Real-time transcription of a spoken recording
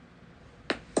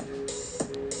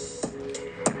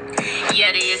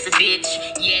Yeah, there is a bitch.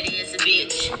 Yeah, there is a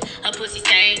bitch. Her pussy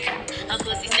stank. Her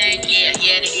pussy stank. Yeah,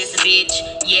 there is a bitch.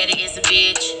 Yeah, there is a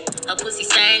bitch. Her pussy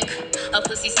stank. Her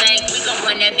pussy stank. We gon'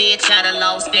 run that bitch out of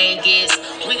Las Vegas.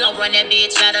 We gon' run that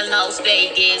bitch out of Las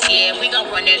Vegas. Yeah, we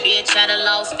gon' run that bitch out of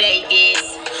Las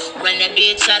Vegas. Run that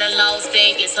bitch out of Las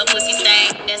Vegas. Her pussy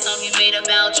stank. That song you made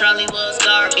about Charlie was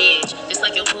garbage. Just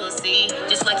like your pussy.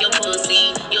 Just like your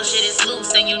pussy. Your shit is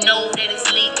loose and you know that it's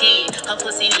leaking. Her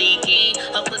pussy leaking.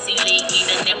 Her pussy leaking.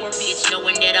 The network bitch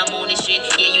knowing that I'm on this shit.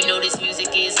 Yeah, you know this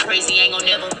music is crazy. Ain't gon'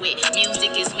 never quit.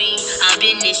 Music is me. I'm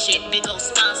in this shit. Big ol'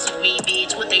 sponsor me,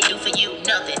 bitch. What they do for you?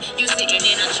 Nothing. You sitting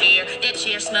in a chair. That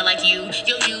chair smell like you.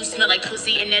 Yo, you smell like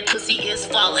pussy and that pussy is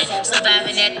falling.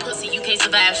 Surviving that pussy, you can't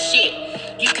survive shit.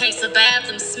 You can't survive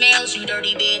them smells, you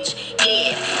dirty bitch.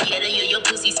 Your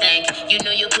pussy stank. You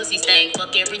know your pussy stank.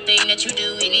 Fuck everything that you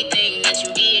do, anything that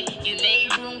you did. You made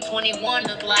Room 21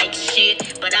 look like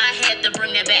shit, but I had to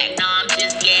bring that back. Nah, I'm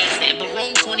just gassing. But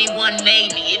Room 21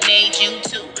 made me, it made you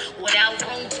too. Without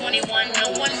Room 21,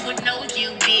 no one would know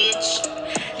you,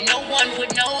 bitch. No one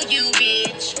would know you,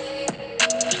 bitch.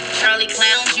 Charlie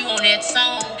clowns you on that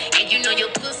song, and you know your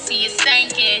pussy is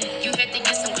stinking. You had to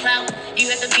get some clout, you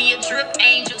had to be a drip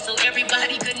angel, so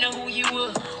everybody could know who you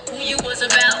were, who you was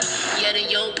about. Yeah, the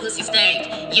yo pussy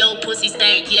stank, yo pussy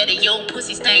stank. Yeah, the yo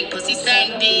pussy stank,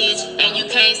 bitch. And you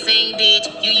can't sing, bitch.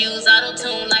 You use auto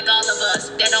tune like all of us.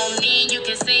 That don't mean you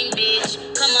can sing, bitch.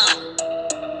 Come on,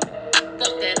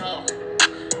 fuck that hoe.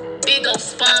 Big ol'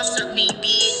 sponsor me,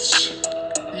 bitch.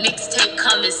 Mixtape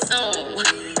coming soon.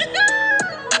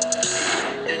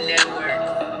 The network.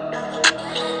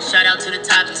 Shout out to the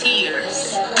top tiers.